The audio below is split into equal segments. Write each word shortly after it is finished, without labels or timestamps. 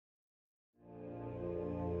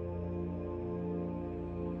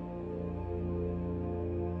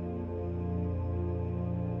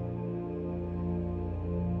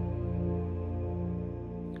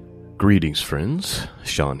Greetings, friends.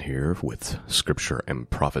 Shawn here with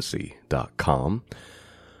scriptureandprophecy.com.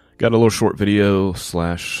 Got a little short video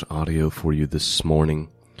 / audio for you this morning.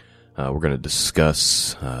 We're going to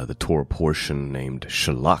discuss the Torah portion named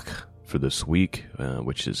Shelach for this week,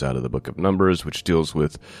 which is out of the book of Numbers, which deals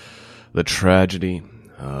with the tragedy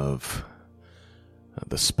of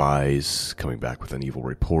the spies coming back with an evil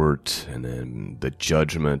report, and then the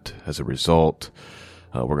judgment as a result.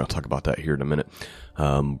 We're going to talk about that here in a minute.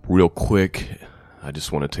 Real quick, I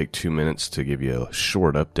just want to take 2 minutes to give you a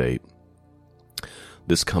short update.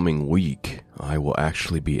 This coming week, I will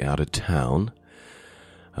actually be out of town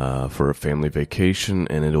for a family vacation,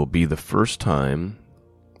 and it'll be the first time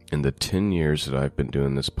in the 10 years that I've been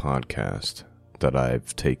doing this podcast that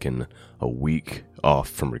I've taken a week off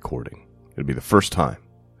from recording. It'll be the first time.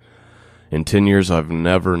 In 10 years, I've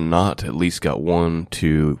never not at least got 1,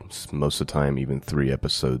 2, most of the time even 3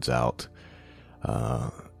 episodes out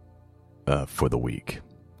for the week.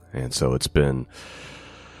 And so it's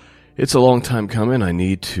a long time coming. I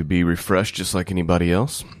need to be refreshed just like anybody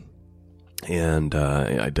else. And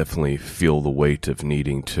I definitely feel the weight of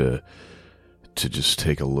needing to just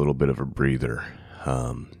take a little bit of a breather.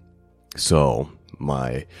 So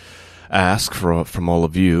my ask from all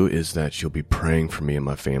of you is that you'll be praying for me and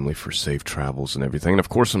my family for safe travels and everything. And of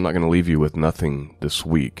course, I'm not going to leave you with nothing this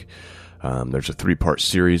week. There's a 3-part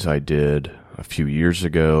series I did a few years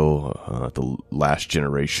ago, the last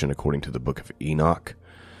generation according to the book of Enoch.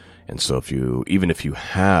 And so even if you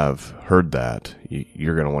have heard that,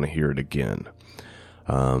 you're going to want to hear it again.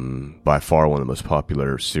 By far one of the most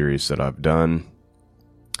popular series that I've done.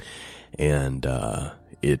 And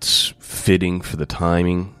it's fitting for the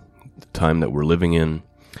time that we're living in.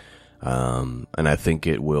 And I think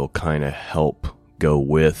it will kind of help go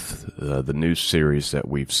with the new series that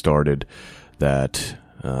we've started that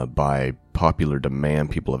by popular demand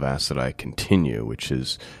people have asked that I continue, which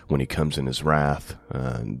is When He Comes in His Wrath,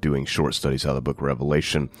 doing short studies out of the book of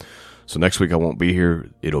Revelation. So next week I won't be here.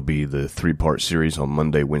 It'll be the 3-part series on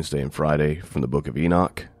Monday, Wednesday, and Friday from the book of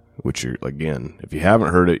Enoch, which, again, if you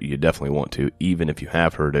haven't heard it, you definitely want to. Even if you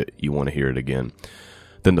have heard it, you want to hear it again.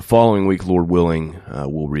 Then the following week, Lord willing,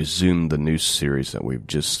 we'll resume the new series that we've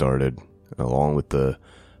just started, along with the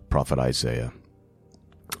prophet Isaiah.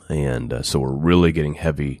 And so we're really getting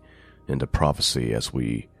heavy into prophecy as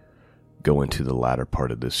we go into the latter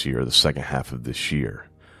part of this year, the second half of this year.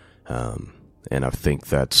 And I think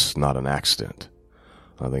that's not an accident.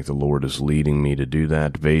 I think the Lord is leading me to do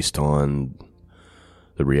that based on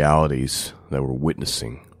the realities that we're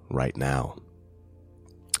witnessing right now.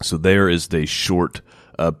 So there is the short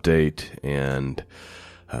update, and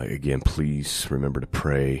again, please remember to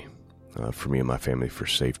pray for me and my family for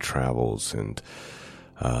safe travels, and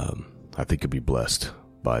I think you'll be blessed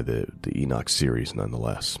by the Enoch series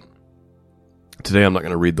nonetheless. Today I'm not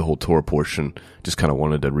going to read the whole Torah portion, just kind of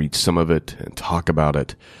wanted to read some of it and talk about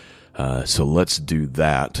it, so let's do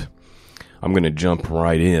that. I'm going to jump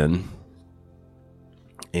right in,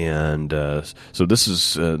 and so this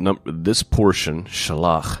is this portion,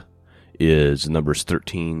 Shelach, is Numbers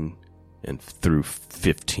 13 and through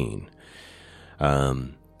 15.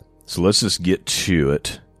 So let's just get to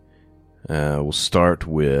it. We'll start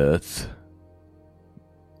with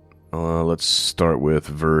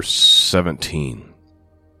verse 17.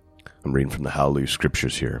 I'm reading from the Hallelujah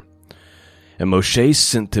Scriptures here. And Moshe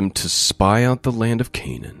sent them to spy out the land of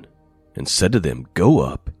Canaan, and said to them, Go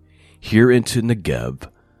up here into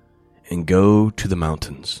Negev, and go to the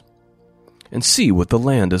mountains, and see what the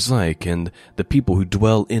land is like, and the people who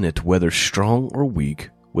dwell in it, whether strong or weak,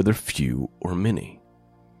 whether few or many.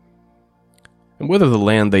 And whether the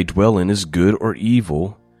land they dwell in is good or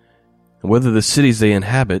evil, and whether the cities they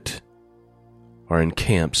inhabit are in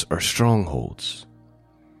camps or strongholds,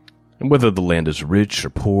 and whether the land is rich or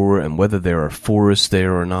poor, and whether there are forests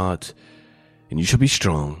there or not, and you shall be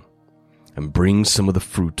strong, and bring some of the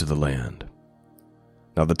fruit to the land.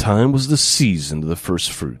 Now the time was the season of the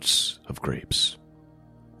first fruits of grapes.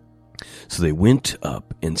 So they went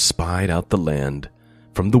up and spied out the land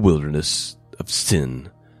from the wilderness of Sin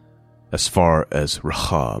as far as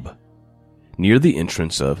Rahab, near the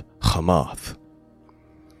entrance of Hamath.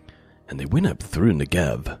 And they went up through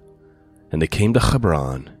Negev, and they came to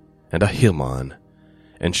Hebron, and Ahiman,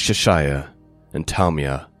 and Sheshaiah, and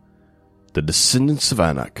Talmiah. The descendants of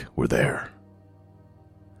Anak were there.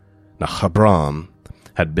 Now Hebron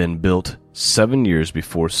had been built 7 years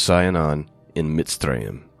before Sinai in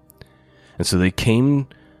Mitzrayim. And so they came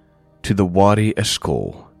to the Wadi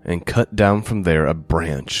Eshcol, and cut down from there a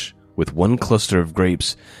branch with one cluster of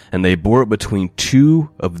grapes, and they bore it between 2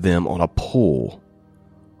 of them on a pole,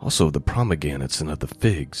 also of the pomegranates and of the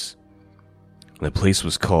figs. And the place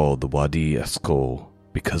was called the Wadi Eskol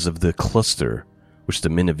because of the cluster which the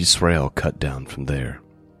men of Israel cut down from there.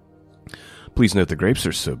 Please note the grapes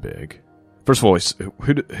are so big. First of all,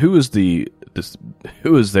 who is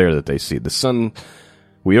there that they see? The son,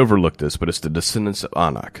 we overlooked this, but it's the descendants of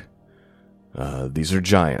Anak. These are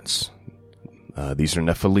giants. These are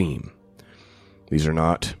Nephilim. These are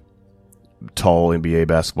not tall NBA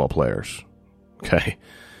basketball players. Okay?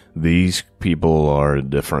 These people are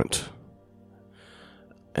different.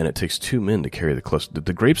 And it takes 2 men to carry the cluster.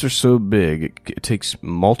 The grapes are so big, it takes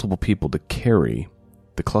multiple people to carry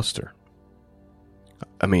the cluster.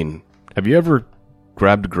 I mean, have you ever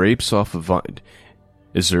grabbed grapes off of vine?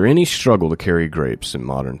 Is there any struggle to carry grapes in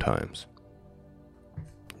modern times?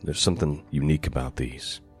 There's something unique about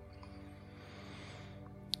these.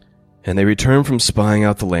 And they returned from spying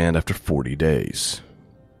out the land after 40 days.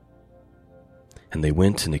 And they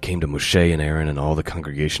went and they came to Moshe and Aaron and all the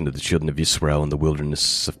congregation of the children of Israel in the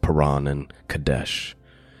wilderness of Paran and Kadesh.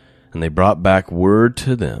 And they brought back word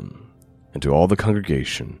to them and to all the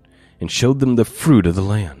congregation, and showed them the fruit of the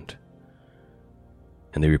land.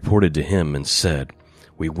 And they reported to him and said,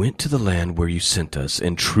 "We went to the land where you sent us,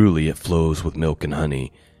 and truly it flows with milk and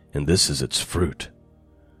honey, and this is its fruit.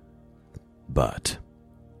 But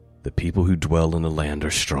the people who dwell in the land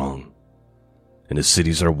are strong, and the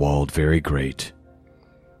cities are walled very great.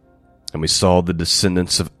 And we saw the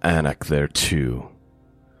descendants of Anak there too.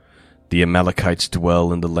 The Amalekites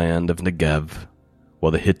dwell in the land of Negev,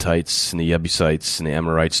 while the Hittites and the Jebusites and the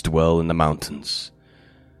Amorites dwell in the mountains,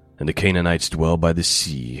 and the Canaanites dwell by the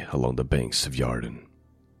sea along the banks of Jordan."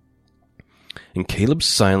 And Caleb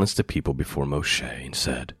silenced the people before Moshe and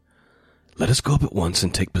said, "Let us go up at once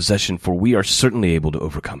and take possession, for we are certainly able to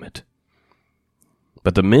overcome it."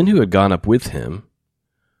 But the men who had gone up with him,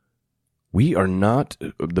 said, "We are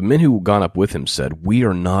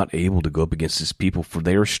not able to go up against this people, for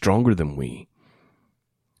they are stronger than we."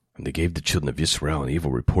 And they gave the children of Israel an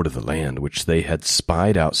evil report of the land, which they had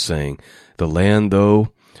spied out, saying, "The land,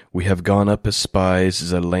 though we have gone up as spies,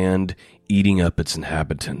 is a land eating up its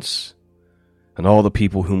inhabitants. And all the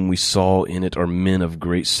people whom we saw in it are men of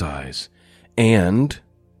great size. And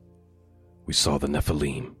we saw the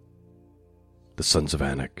Nephilim, the sons of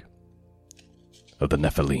Anak, of the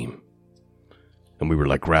Nephilim. And we were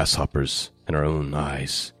like grasshoppers in our own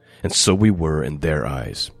eyes, and so we were in their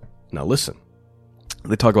eyes." Now listen.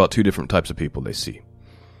 They talk about 2 different types of people they see.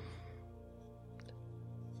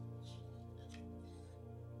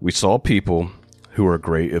 We saw people who are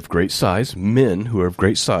of great size, men who are of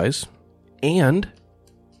great size, and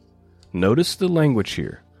notice the language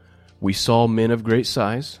here. We saw men of great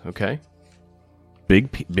size, okay?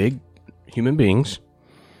 Big human beings.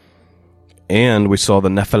 And we saw the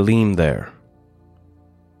Nephilim there.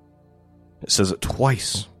 It says it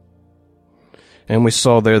twice. And we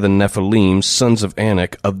saw there the Nephilim, sons of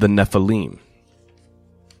Anak of the Nephilim.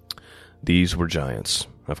 These were giants.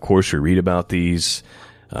 Of course, we read about these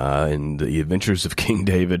in the adventures of King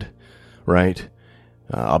David, right?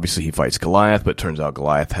 Obviously, he fights Goliath, but it turns out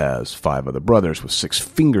Goliath has 5 other brothers with 6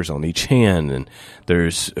 fingers on each hand. And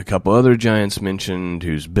there's a couple other giants mentioned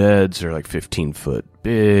whose beds are like 15 foot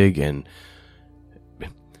big. And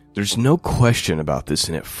there's no question about this,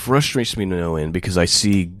 and it frustrates me to no end because I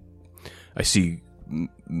see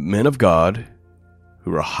men of God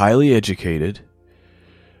who are highly educated,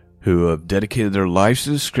 who have dedicated their lives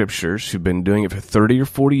to the scriptures, who've been doing it for 30 or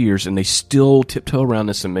 40 years, and they still tiptoe around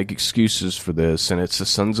this and make excuses for this. And it's the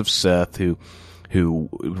sons of Seth who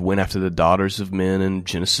went after the daughters of men in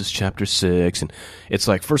Genesis chapter 6. And it's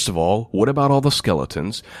like, first of all, what about all the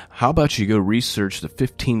skeletons? How about you go research the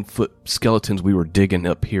 15-foot skeletons we were digging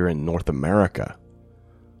up here in North America?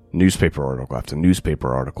 Newspaper article after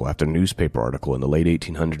newspaper article after newspaper article in the late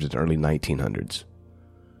 1800s and early 1900s.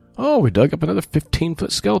 Oh, we dug up another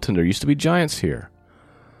 15-foot skeleton. There used to be giants here.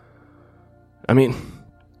 I mean,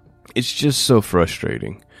 it's just so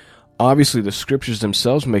frustrating. Obviously, the scriptures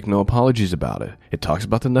themselves make no apologies about it. It talks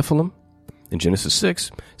about the Nephilim in Genesis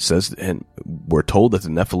 6. Says, and we're told that the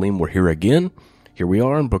Nephilim were here again. Here we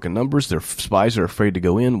are in Book of Numbers. Their spies are afraid to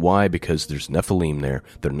go in. Why? Because there's Nephilim there.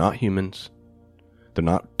 They're not humans. They're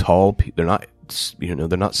not tall. They're not, they're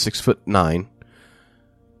not 6'9".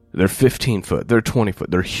 They're 15 foot. They're 20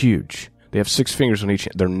 foot. They're huge. They have 6 fingers on each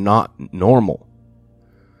hand. They're not normal.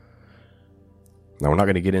 Now, we're not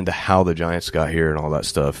going to get into how the giants got here and all that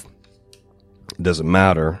stuff. It doesn't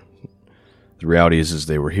matter. The reality is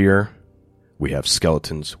they were here. We have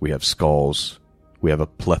skeletons. We have skulls. We have a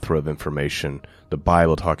plethora of information. The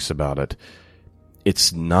Bible talks about it.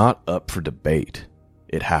 It's not up for debate.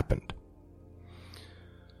 It happened.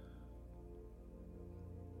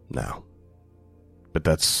 Now, But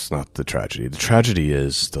that's not the tragedy. The tragedy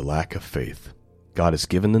is the lack of faith. God has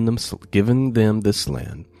given them this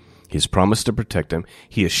land. He has promised to protect them.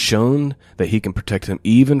 He has shown that he can protect them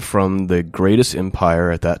even from the greatest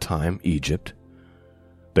empire at that time, Egypt.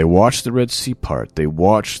 They watched the Red Sea part. They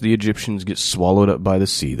watched the Egyptians get swallowed up by the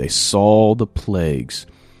sea. They saw the plagues,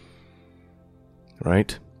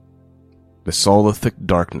 right? They saw the thick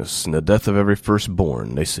darkness and the death of every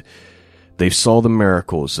firstborn. They saw the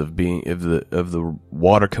miracles of the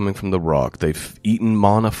water coming from the rock. They've eaten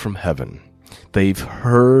manna from heaven. They've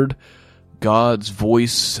heard God's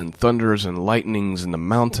voice and thunders and lightnings and the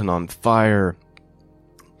mountain on fire.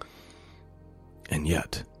 And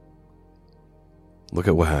yet, look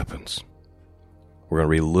at what happens. We're going to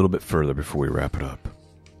read a little bit further before we wrap it up.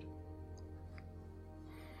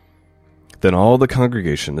 Then all the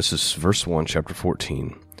congregation, this is verse 1, chapter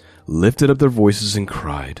 14, lifted up their voices and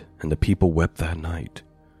cried, and the people wept that night.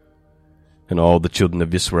 And all the children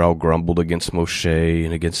of Israel grumbled against Moshe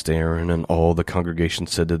and against Aaron, and all the congregation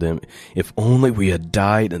said to them, if only we had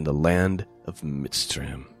died in the land of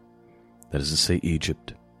Mitzrayim, that is to say,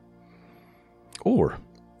 Egypt. Or,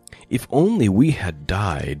 if only we had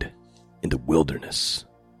died in the wilderness.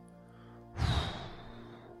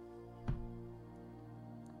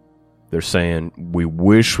 They're saying, we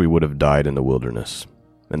wish we would have died in the wilderness,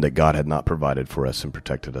 and that God had not provided for us and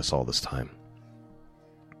protected us all this time.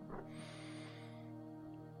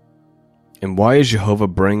 And why is Jehovah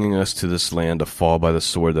bringing us to this land to fall by the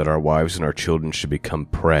sword, that our wives and our children should become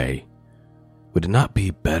prey? Would it not be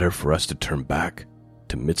better for us to turn back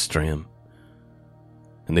to Mitzrayim?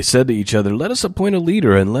 And they said to each other, let us appoint a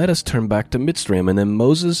leader, and let us turn back to Mitzrayim. And then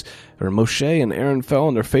Moshe and Aaron fell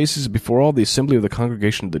on their faces before all the assembly of the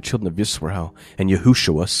congregation of the children of Israel, and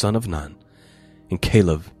Yahushua, son of Nun, and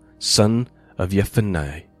Caleb, son of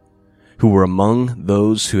Jephunneh, who were among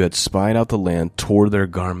those who had spied out the land, tore their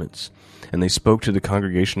garments. And they spoke to the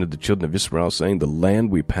congregation of the children of Israel, saying, the land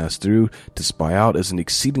we passed through to spy out is an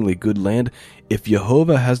exceedingly good land. If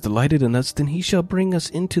Jehovah has delighted in us, then he shall bring us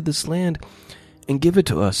into this land, and give it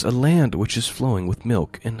to us, a land which is flowing with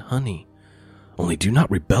milk and honey. Only do not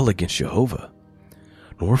rebel against Jehovah,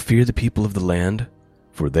 nor fear the people of the land,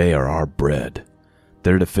 for they are our bread.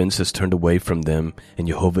 Their defense has turned away from them, and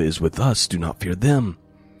Jehovah is with us. Do not fear them.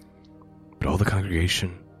 But all the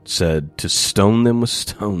congregation said to stone them with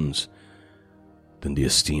stones. Then the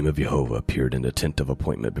esteem of Jehovah appeared in the tent of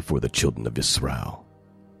appointment before the children of Israel.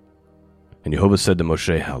 And Jehovah said to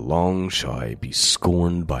Moshe, how long shall I be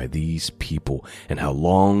scorned by these people, and how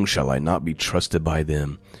long shall I not be trusted by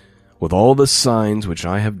them? With all the signs which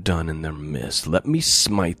I have done in their midst, let me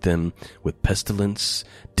smite them with pestilence,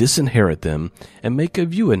 disinherit them, and make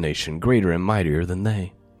of you a nation greater and mightier than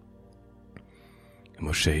they. And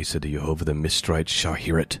Moshe said to Jehovah, the Mizrites shall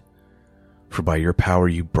hear it. For by your power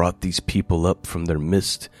you brought these people up from their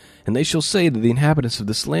midst, and they shall say to the inhabitants of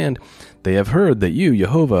this land, they have heard that you,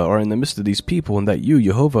 Jehovah, are in the midst of these people, and that you,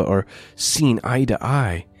 Jehovah, are seen eye to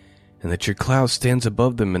eye, and that your cloud stands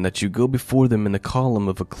above them, and that you go before them in a column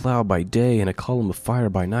of a cloud by day and a column of fire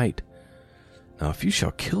by night. Now if you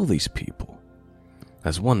shall kill these people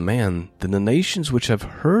as one man, then the nations which have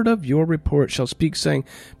heard of your report shall speak, saying,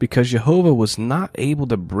 because Jehovah was not able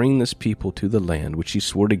to bring this people to the land which he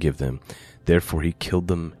swore to give them, therefore he killed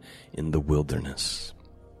them in the wilderness.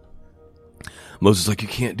 Moses is like, you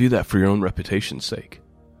can't do that for your own reputation's sake.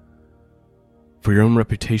 For your own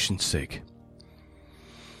reputation's sake.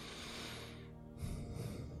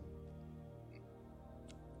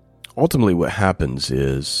 Ultimately, what happens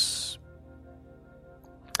is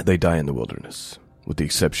they die in the wilderness, with the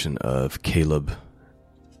exception of Caleb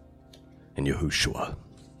and Yahushua.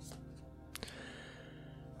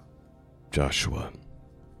 Joshua.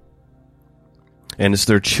 And it's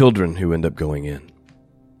their children who end up going in.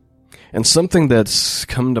 And something that's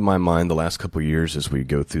come to my mind the last couple of years as we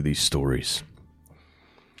go through these stories,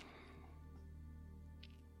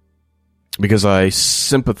 because I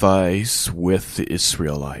sympathize with the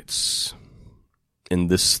Israelites in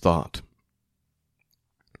this thought.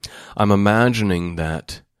 I'm imagining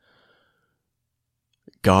that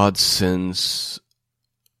God sends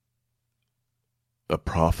a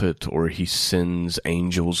prophet, or he sends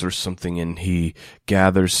angels or something, and he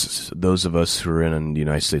gathers those of us who are in the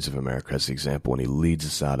United States of America as the example, and he leads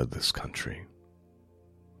us out of this country.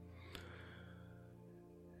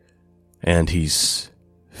 And he's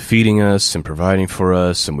feeding us and providing for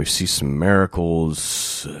us, and we see some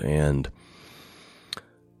miracles,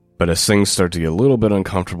 but as things start to get a little bit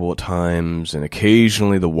uncomfortable at times, and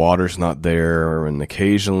occasionally the water's not there, and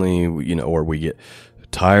occasionally, or we get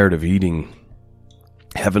tired of eating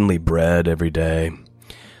heavenly bread every day,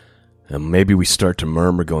 And maybe we start to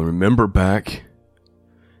murmur going, remember back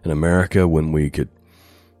in America when we could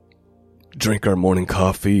drink our morning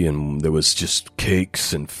coffee and there was just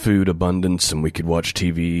cakes and food abundance and we could watch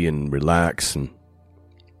TV and relax and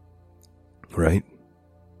right?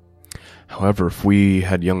 However, if we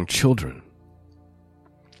had young children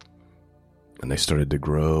and they started to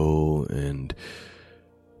grow and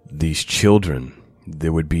these children,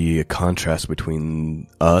 there would be a contrast between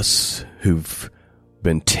us who've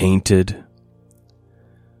been tainted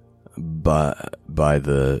by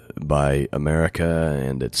America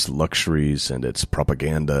and its luxuries and its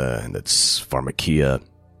propaganda and its pharmakia.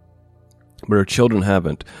 But our children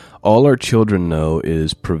haven't. All our children know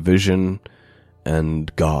is provision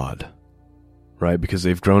and God, right? Because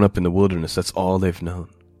they've grown up in the wilderness. That's all they've known.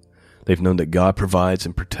 They've known that God provides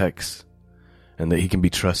and protects and that he can be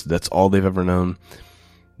trusted. That's all they've ever known.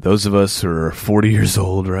 Those of us who are 40 years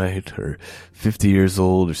old, right, or 50 years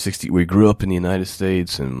old or 60, we grew up in the United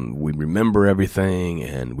States and we remember everything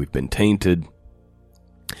and we've been tainted.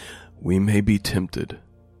 We may be tempted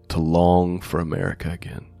to long for America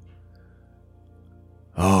again.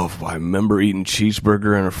 Oh, I remember eating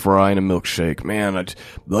cheeseburger and a fry and a milkshake. Man,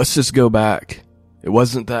 let's just go back. It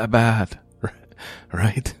wasn't that bad,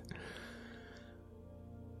 right?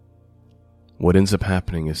 What ends up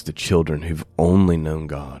happening is the children who've only known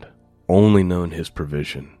God, only known his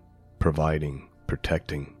provision, providing,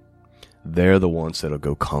 protecting, they're the ones that'll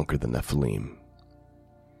go conquer the Nephilim.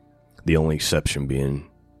 The only exception being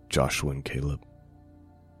Joshua and Caleb.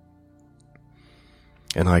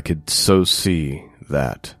 And I could so see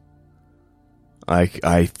that.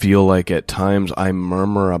 I feel like at times I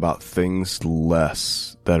murmur about things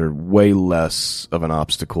less, that are way less of an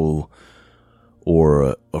obstacle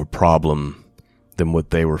or a problem than what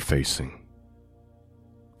they were facing.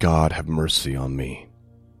 God, have mercy on me.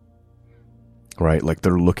 Right? Like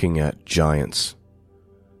they're looking at giants.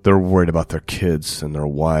 They're worried about their kids and their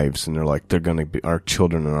wives, and they're like, our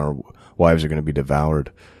children and our wives are going to be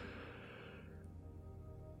devoured.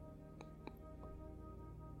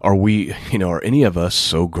 Are we, are any of us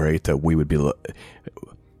so great that we would be...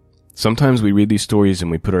 Sometimes we read these stories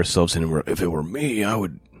and we put ourselves in, and if it were me, I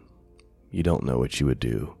would... You don't know what you would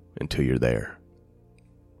do until you're there.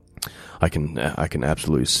 I can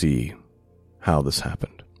absolutely see how this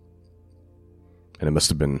happened. And it must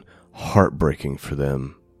have been heartbreaking for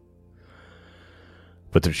them.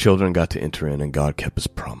 But their children got to enter in, and God kept his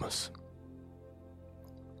promise.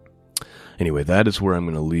 Anyway, that is where I'm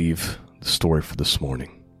going to leave the story for this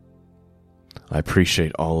morning. I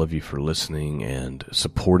appreciate all of you for listening and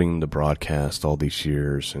supporting the broadcast all these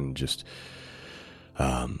years and just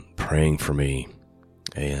praying for me.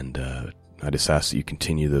 And I just ask that you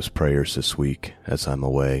continue those prayers this week as I'm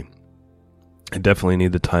away. I definitely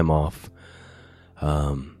need the time off.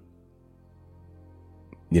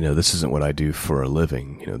 This isn't what I do for a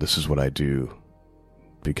living. This is what I do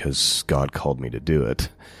because God called me to do it.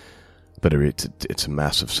 But it's a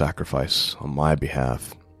massive sacrifice on my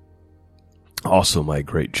behalf. Also my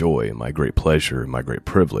great joy and my great pleasure and my great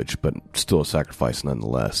privilege, but still a sacrifice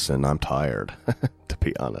nonetheless. And I'm tired, to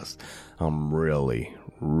be honest. I'm really,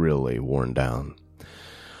 really worn down.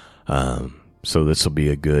 So this will be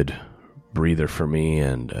a good breather for me,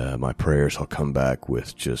 and my prayers, I'll come back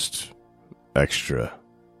with just extra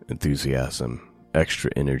enthusiasm,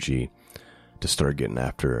 extra energy to start getting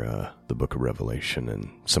after the book of Revelation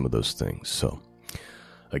and some of those things. So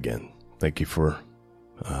again, thank you for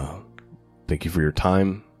your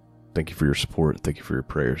time. Thank you for your support. Thank you for your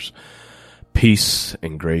prayers. Peace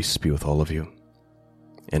and grace be with all of you.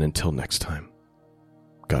 And until next time,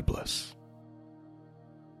 God bless.